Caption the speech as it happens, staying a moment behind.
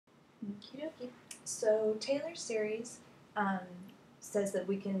Okie dokie. So Taylor's series um, says that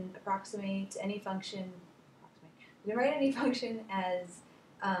we can approximate any function. We can write any function as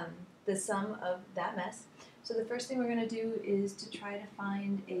the sum of that mess. So the first thing we're going to do is to try to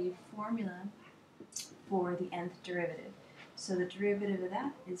find a formula for the nth derivative. So the derivative of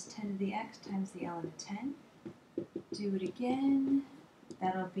that is 10 to the x times the ln of 10. Do it again.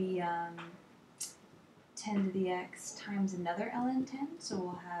 That'll be 10 to the x times another ln 10. So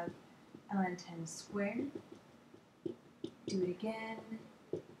we'll have ln 10 squared. Do it again.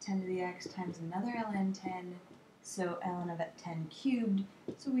 10 to the x times another ln 10. So ln of 10 cubed.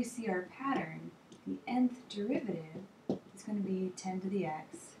 So we see our pattern. The nth derivative is going to be 10 to the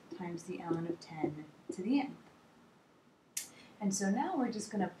x times the ln of 10 to the nth. And so now we're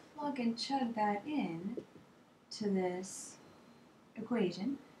just going to plug and chug that in to this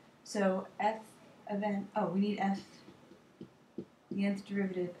equation. So f of n, we need f, the nth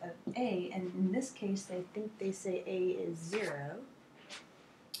derivative of a, and in this case they think they say a is 0.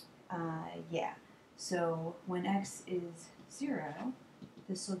 Yeah, so when x is 0,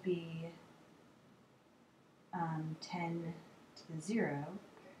 this will be 10 to the 0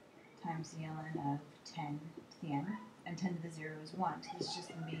 times the ln of 10 to the n, and 10 to the 0 is 1, so this is just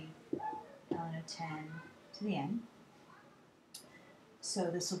going to be ln of 10 to the n. So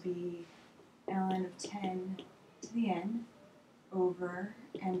this will be ln of 10 to the n over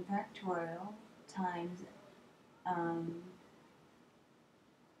n factorial times,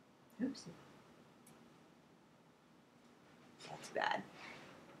 oopsie, that's bad.